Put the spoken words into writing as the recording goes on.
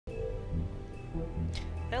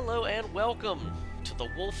Hello and welcome to The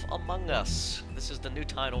Wolf Among Us. This is the new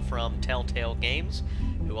title from Telltale Games,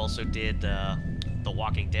 who also did the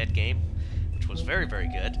Walking Dead game, which was very, very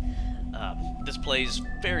good. This plays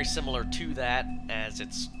very similar to that, as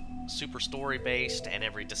it's super story-based, and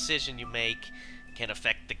every decision you make can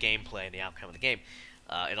affect the gameplay and the outcome of the game.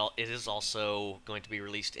 It is also going to be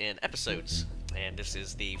released in episodes, and this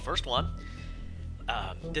is the first one.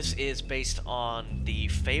 This is based on the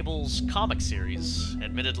Fables comic series.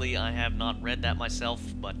 Admittedly, I have not read that myself,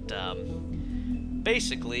 but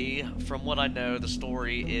basically, from what I know, the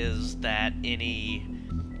story is that any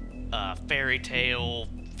fairy tale,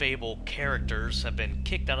 fable characters have been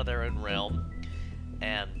kicked out of their own realm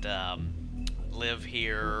and live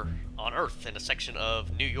here on Earth in a section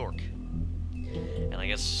of New York. And I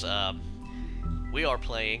guess we are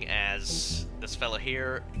playing as this fella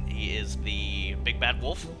here. He is the big bad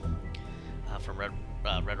wolf from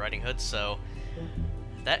Red Riding Hood. So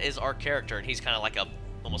that is our character, and he's kind of like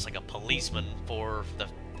almost like a policeman for the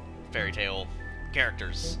fairy tale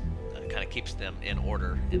characters. Kind of keeps them in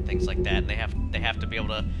order and things like that. And they have to be able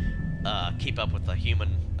to keep up with a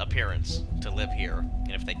human appearance to live here.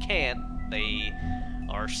 And if they can't, they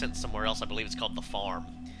are sent somewhere else. I believe it's called the farm.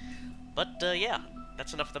 But yeah.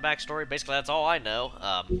 That's enough of the backstory. Basically, that's all I know.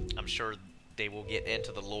 I'm sure they will get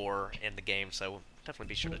into the lore in the game, so definitely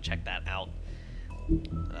be sure to check that out.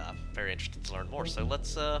 Very interested to learn more. So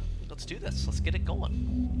let's do this. Let's get it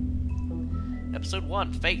going. Episode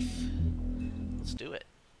 1, Faith. Let's do it.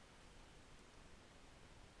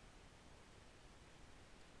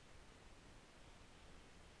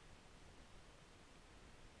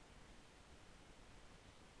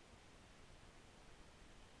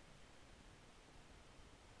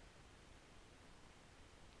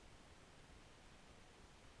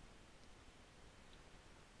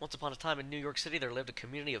 Once upon a time in New York City, there lived a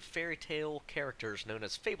community of fairy tale characters known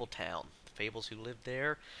as Fabletown. The Fables who lived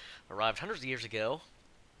there arrived hundreds of years ago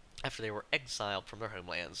after they were exiled from their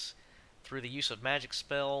homelands. Through the use of magic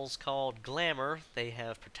spells called glamour, they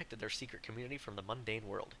have protected their secret community from the mundane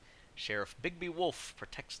world. Sheriff Bigby Wolf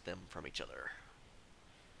protects them from each other.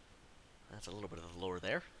 That's a little bit of the lore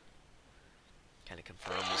there. Kind of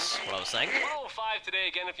confirms what I was saying. 105 today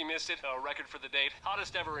again if you missed it. A record for the date.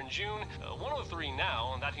 Hottest ever in June. 103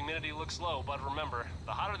 now, and that humidity looks low, but remember,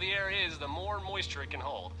 the hotter the air is, the more moisture it can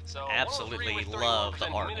hold. So absolutely love the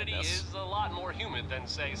art in this. Humidity is a lot more humid than,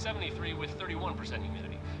 say, 73 with 31%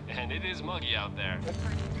 humidity. And it is muggy out there.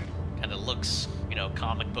 Kind of looks, you know,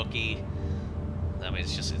 comic booky. I mean,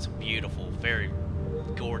 it's a beautiful, very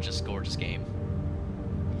gorgeous, gorgeous game.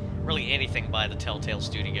 Really anything by the Telltale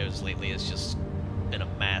Studios lately has just been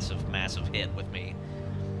a massive, massive hit with me.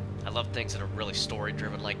 I love things that are really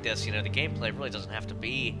story-driven like this. You know, the gameplay really doesn't have to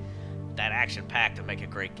be that action-packed to make a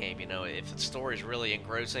great game. You know, if the story's really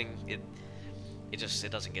engrossing, it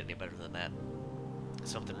doesn't get any better than that.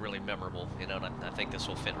 It's something really memorable, you know, and I think this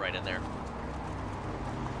will fit right in there.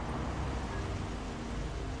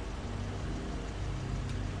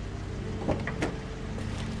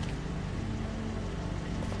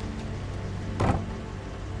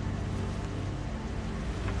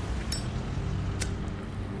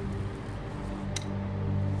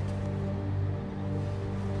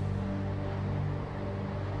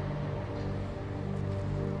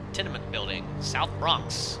 Tenement building, South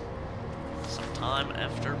Bronx, sometime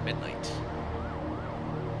after midnight.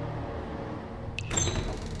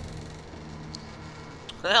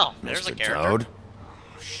 Well, there's a character. Toad.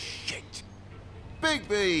 Oh, shit.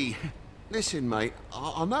 Bigby! Listen, mate,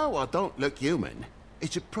 I know I don't look human.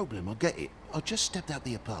 It's a problem, I get it. I just stepped out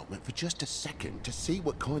the apartment for just a second to see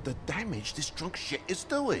what kind of damage this drunk shit is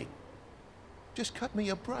doing. Just cut me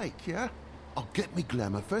a break, yeah? I'll get me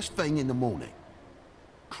glamour first thing in the morning.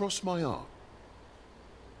 Cross my heart.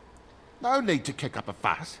 No need to kick up a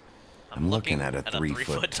fuss. I'm looking at a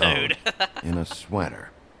 3-foot toad in a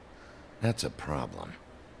sweater. That's a problem.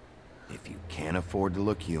 If you can't afford to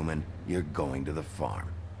look human, you're going to the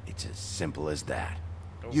farm. It's as simple as that.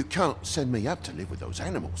 You can't send me up to live with those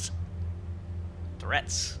animals.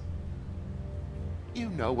 Threats. You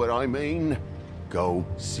know what I mean. Go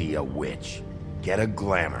see a witch. Get a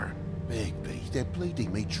glamour. Bigby, they're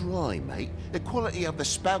bleeding me dry, mate. The quality of the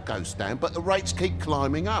spout goes down, but the rates keep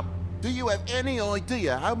climbing up. Do you have any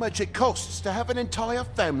idea how much it costs to have an entire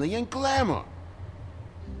family in glamour?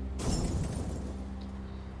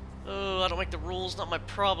 Oh, I don't make the rules, not my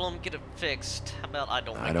problem. Get it fixed. How about I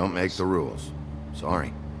don't make the rules.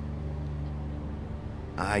 Sorry.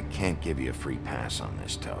 I can't give you a free pass on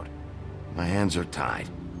this, Toad. My hands are tied.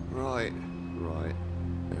 Right.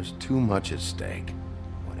 There's too much at stake.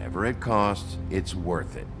 Whatever it costs, it's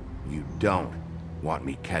worth it. You don't Want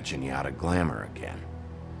me catching you out of glamour again?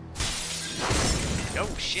 Oh,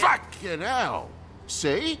 shit. Fucking hell!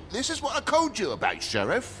 See? This is what I told you about,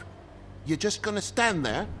 Sheriff. You're just gonna stand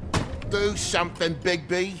there, do something,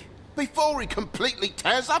 Bigby, before he completely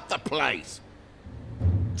tears up the place.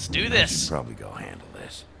 Let's do You this. probably go handle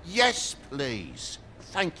this. Yes, please.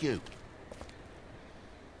 Thank you.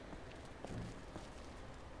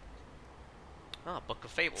 Ah, Book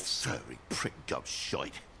of Fables. Furry prick gob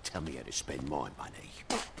shite. Tell me how to spend my money.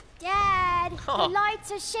 Dad, Oh. the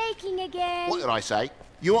lights are shaking again. What did I say?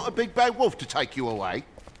 You want a big bad wolf to take you away?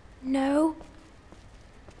 No.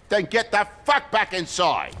 Then get the fuck back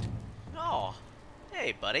inside. Oh,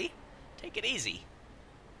 hey, buddy. Take it easy.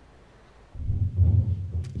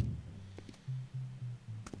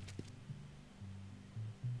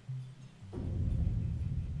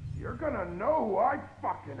 You're gonna know who I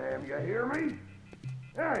fucking am, you hear me?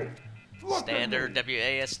 Hey, look Standard at me.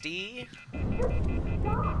 WASD.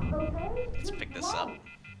 Let's pick this up.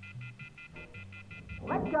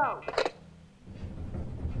 Let's go.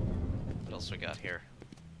 What else we got here?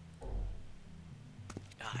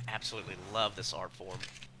 Ah, I absolutely love this art form.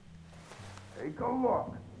 Take a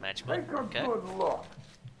look. Matchbook. Take a Okay. good look.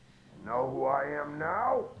 Know who I am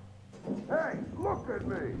now? Hey, look at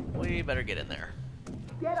me. We better get in there.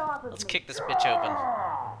 Get off of Let's me. kick this bitch open.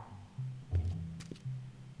 Ah!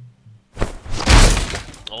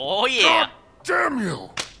 Oh yeah! Damn you!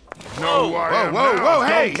 Whoa! Know who I Whoa, am whoa, now, whoa, don't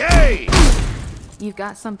hey, hey! You've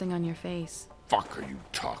got something on your face. fuck are you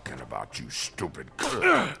talking about, you stupid?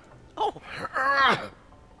 Oh,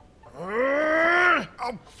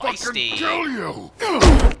 I'll Feisty. fucking kill you!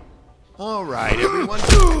 All right, everyone.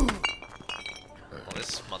 oh,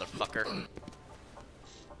 this motherfucker.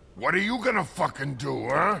 What are you gonna fucking do,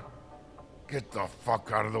 huh? Get the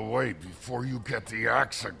fuck out of the way before you get the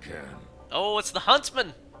axe again. Oh, it's the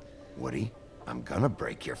huntsman. Woody, I'm gonna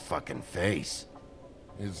break your fucking face.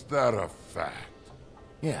 Is that a fact?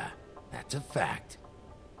 Yeah, that's a fact.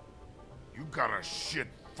 You got a shit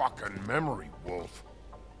fucking memory, Wolf.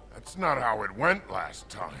 That's not how it went last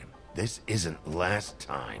time. This isn't last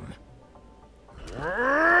time.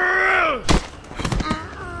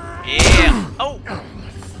 Yeah. Oh.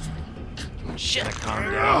 Shit.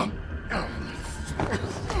 Calm down.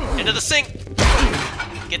 Into the sink.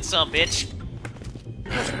 Get some, bitch.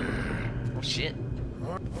 Oh shit.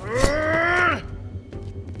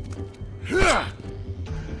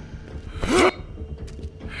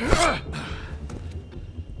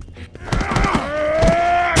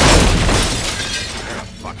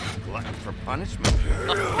 Fucking glutton for punishment.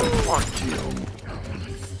 Fuck you.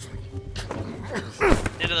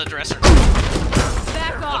 Into the dresser.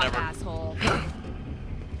 Back off, Whatever. asshole.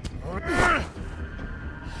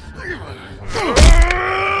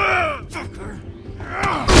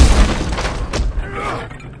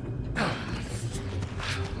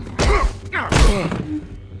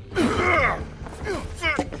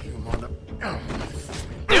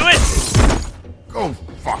 Do it. Go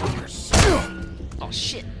fuck yourself. Oh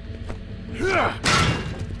shit.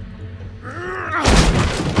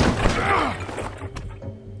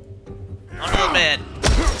 Onto the bed.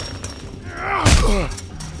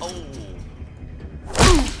 Oh.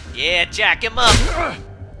 Yeah, jack him up.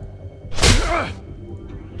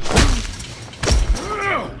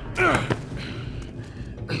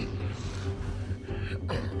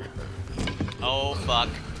 Oh fuck.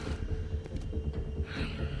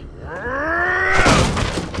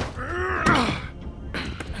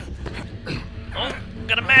 Oh,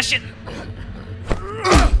 gotta mash it.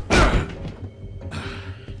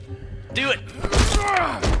 Do it.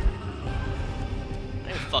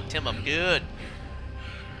 I fucked him up good.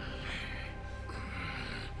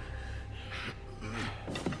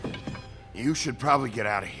 You should probably get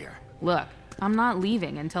out of here. Look, I'm not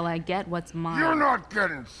leaving until I get what's mine. You're not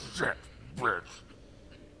getting shit, bitch.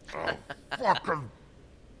 I'll fucking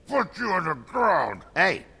put you on the ground.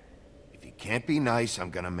 Hey, if you can't be nice, I'm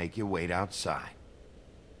gonna make you wait outside.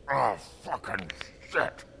 Oh, fucking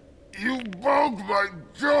shit. You bugged my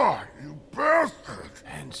jaw, you bastard.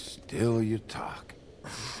 And still you talk.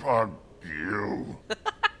 Fuck you.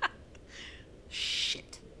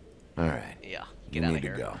 Shit. All right. Yeah, You get out need of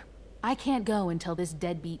here. to go. I can't go until this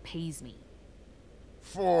deadbeat pays me.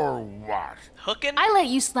 For what? Hooking? I let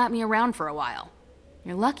you slap me around for a while.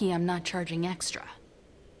 You're lucky I'm not charging extra.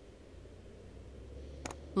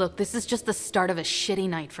 Look, this is just the start of a shitty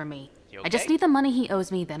night for me. You I just okay? need the money he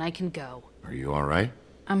owes me, then I can go. Are you all right?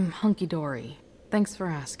 I'm hunky-dory. Thanks for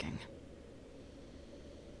asking.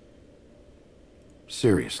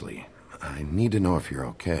 Seriously, I need to know if you're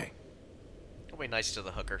okay. I'll be nice to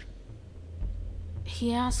the hooker.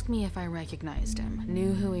 He asked me if I recognized him,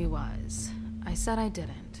 knew who he was. I said I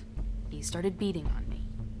didn't. He started beating on me.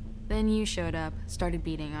 Then you showed up, started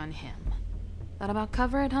beating on him. That about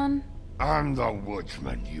cover it, hun? I'm the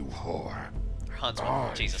woodsman, you whore.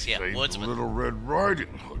 Huntsman. Jesus, yeah, saved woodsman. Little Red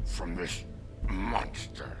Riding Hood from this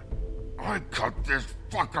monster. I cut this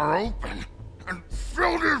fucker open and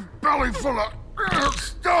filled his belly full of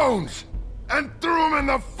stones and threw him in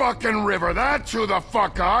the fucking river. That's who the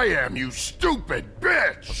fuck I am, you stupid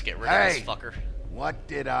bitch! Let's get rid of this Hey. fucker. What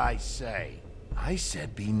did I say? I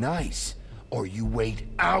said be nice, or you wait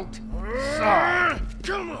outside.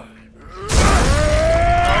 Come on!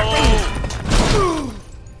 Oh!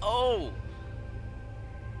 Oh!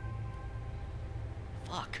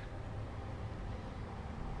 Fuck.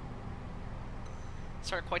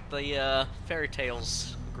 These aren't quite the fairy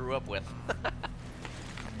tales grew up with.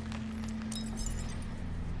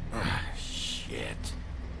 Shit.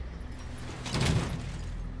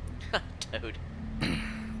 Toad.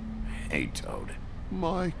 Hey, Toad.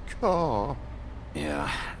 My car.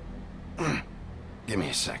 Yeah. Give me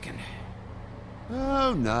a second.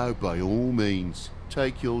 Oh, no, by all means.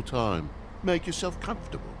 Take your time. Make yourself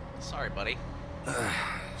comfortable. Sorry, buddy.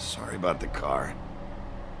 Sorry about the car.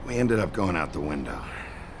 We ended up going out the window.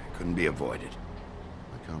 Couldn't be avoided.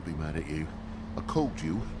 I can't be mad at you. I called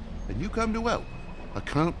you, and you come to help. I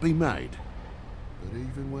can't be mad. But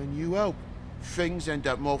even when you help, things end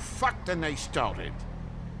up more fucked than they started.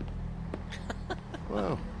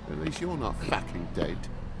 Well, at least you're not fucking dead.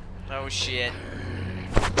 Oh shit.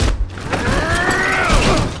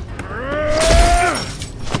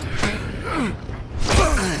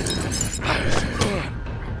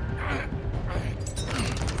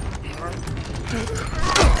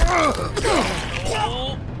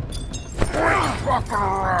 Oh, Fucking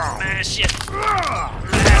around! mash it,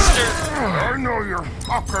 bastard! I know you're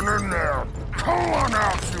fucking in there. Come on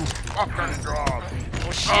out, you fucking dog.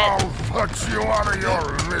 Oh shit! I'll put you out of your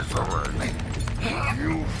misery.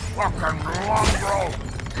 You fucking mongrel.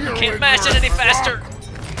 You Can't mash it any ignorant faster!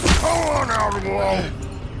 fuck. Come on out, Low.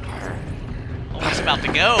 Oh, he's about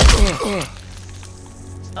to go.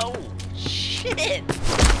 Oh, shit!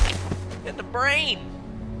 In the brain!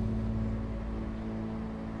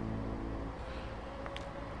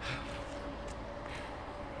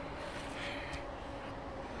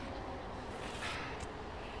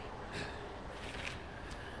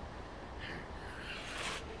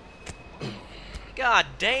 God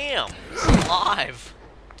damn! He's alive!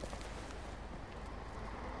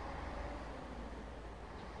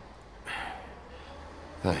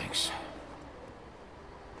 Thanks.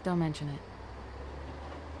 Don't mention it.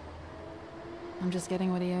 I'm just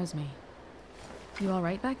getting what he owes me. You all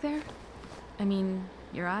right back there? I mean,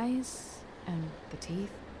 your eyes and the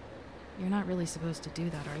teeth? You're not really supposed to do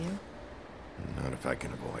that, are you? Not if I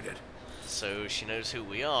can avoid it. So she knows who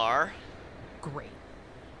we are. Great.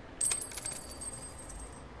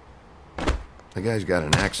 The guy's got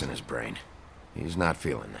an axe in his brain. He's not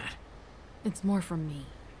feeling that. It's more from me.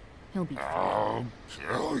 He'll be fine. I'll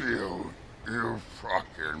kill you, you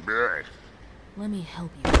fucking bitch. Let me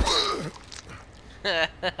help you.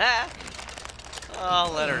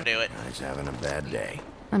 Oh, let her do it. Guy's having a bad day.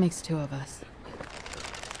 That makes two of us.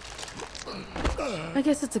 I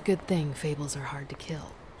guess it's a good thing Fables are hard to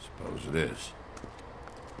kill. Suppose it is.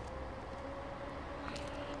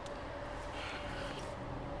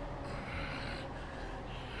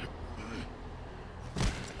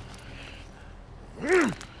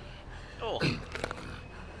 Oh.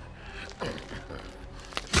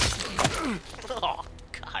 Oh,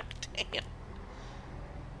 god damn.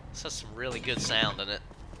 This has some really good sound in it.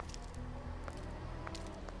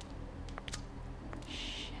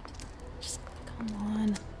 Shit. Just come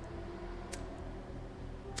on.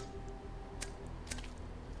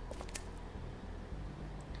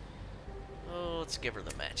 Oh, let's give her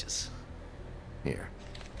the matches. Here.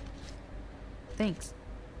 Thanks.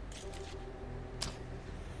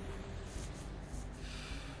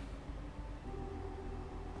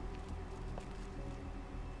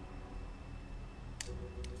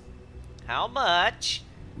 How much?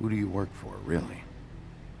 Who do you work for, really?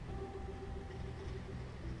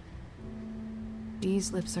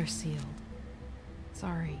 These lips are sealed.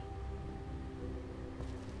 Sorry.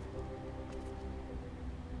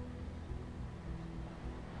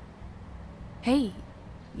 Hey,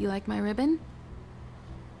 you like my ribbon?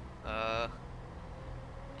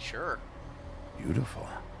 Sure. Beautiful.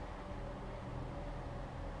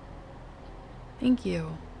 Thank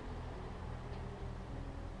you.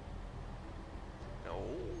 Oh.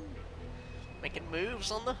 Making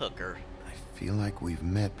moves on the hooker. I feel like we've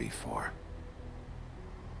met before.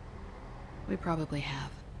 We probably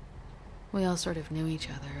have. We all sort of knew each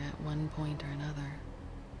other at one point or another.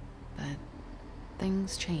 But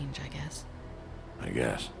things change, I guess. I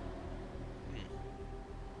guess.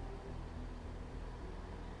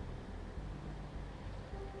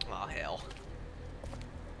 Oh, hell.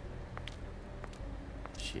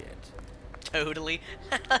 Shit. Totally.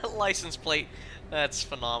 License plate. That's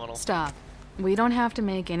phenomenal. Stop. We don't have to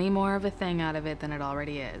make any more of a thing out of it than it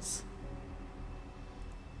already is.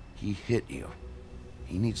 He hit you.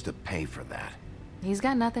 He needs to pay for that. He's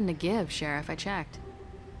got nothing to give, Sheriff. I checked.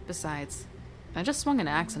 Besides, I just swung an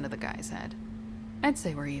axe into the guy's head. I'd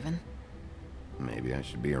say we're even. Maybe I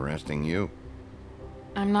should be arresting you.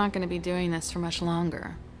 I'm not going to be doing this for much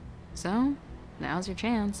longer. So, now's your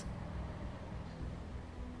chance.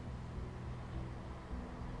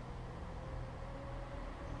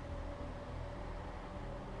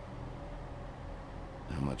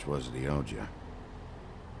 How much was it he owed you?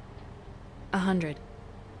 100.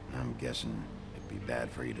 I'm guessing it'd be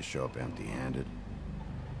bad for you to show up empty-handed.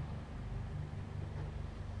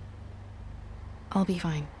 I'll be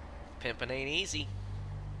fine. Pimpin' ain't easy.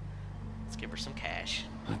 Let's give her some cash.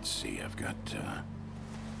 Let's see, I've got,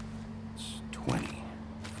 it's 20, 40,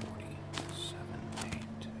 7,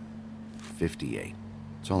 8, 58.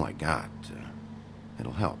 That's all I got.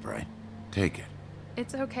 It'll help, right? Take it.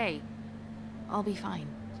 It's okay. I'll be fine.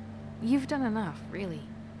 You've done enough, really.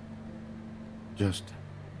 Just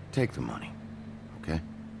take the money, okay?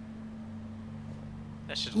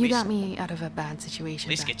 That should You got me out of a bad situation. at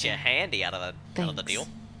least back get you there. handy out of the deal.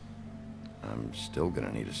 I'm still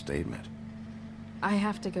gonna need a statement. I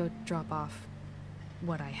have to go drop off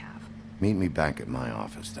what I have. Meet me back at my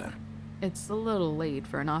office, then. It's a little late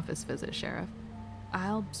for an office visit, Sheriff.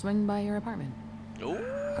 I'll swing by your apartment. Ooh,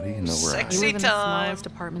 How do you know where I You sexy live in the time. smallest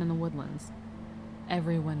apartment in the Woodlands.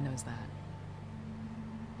 Everyone knows that.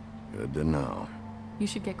 Good to know. You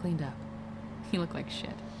should get cleaned up. You look like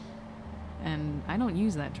shit. And I don't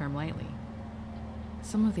use that term lightly.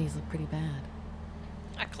 Some of these look pretty bad.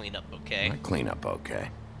 I clean up okay. I clean up okay.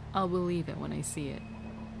 I'll believe it when I see it.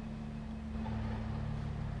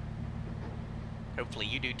 Hopefully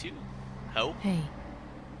you do too. Ho. Hey.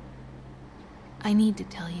 I need to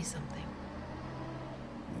tell you something.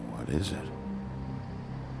 What is it?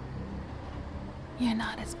 You're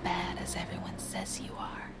not as bad as everyone says you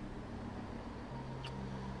are.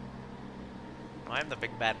 I'm the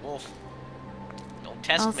big bad wolf. Don't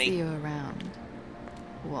test I'll me. see you around,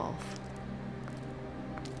 Wolf.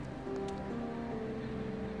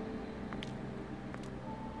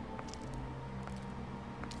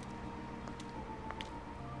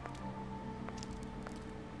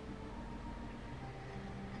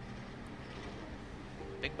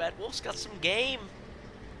 Big bad wolf's got some game.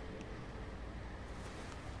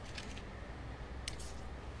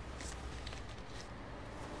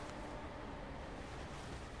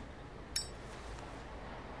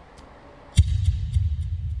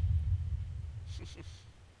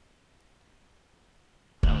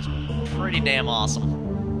 That was pretty damn awesome.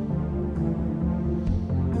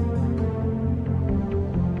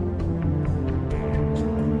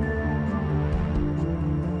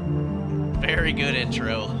 Very good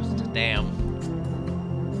intro. Damn.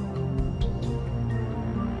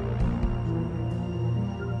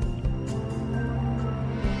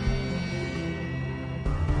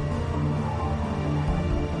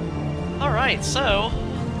 Alright, so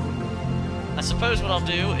I suppose what I'll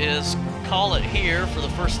do is call it here for the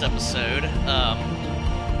first episode.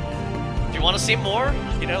 If you want to see more,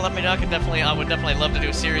 you know, let me know. I would definitely love to do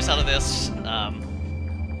a series out of this.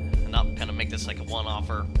 Not kind of make this like a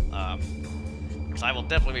one-offer. Because I will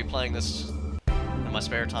definitely be playing this in my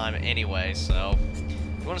spare time anyway, so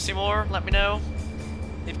if you want to see more, let me know.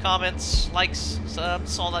 Leave comments, likes,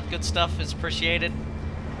 subs, all that good stuff is appreciated.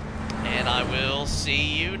 And I will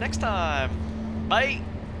see you next time. Bye!